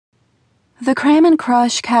The Cram and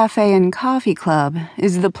Crush Cafe and Coffee Club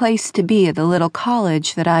is the place to be at the little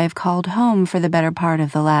college that I have called home for the better part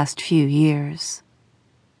of the last few years.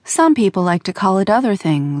 Some people like to call it other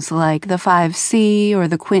things, like the 5C or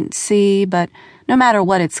the Quint C, but no matter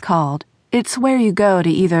what it's called, it's where you go to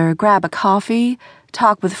either grab a coffee,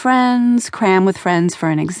 talk with friends, cram with friends for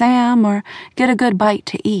an exam, or get a good bite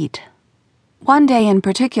to eat. One day in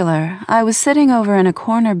particular, I was sitting over in a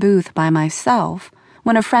corner booth by myself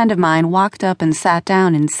when a friend of mine walked up and sat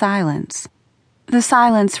down in silence. The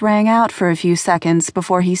silence rang out for a few seconds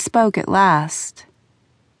before he spoke at last.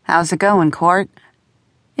 "How's it going, Court?"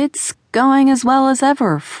 "It's going as well as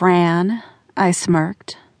ever, Fran," I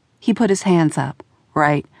smirked. He put his hands up.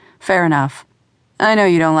 "Right, fair enough. I know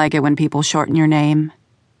you don't like it when people shorten your name.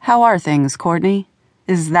 How are things, Courtney?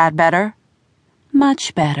 Is that better?"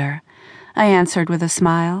 "Much better," I answered with a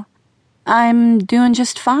smile. "I'm doing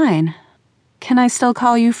just fine. Can I still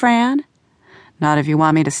call you Fran?" "Not if you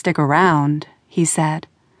want me to stick around," he said.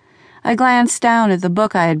 I glanced down at the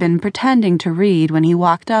book I had been pretending to read when he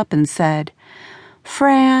walked up and said,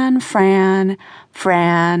 "Fran, Fran,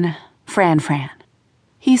 Fran, Fran, Fran."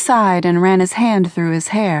 He sighed and ran his hand through his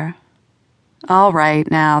hair. "All right,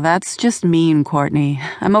 now, that's just mean, Courtney.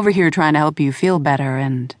 I'm over here trying to help you feel better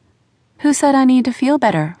and—" "Who said I need to feel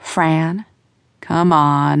better, Fran?" "Come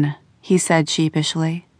on," he said sheepishly.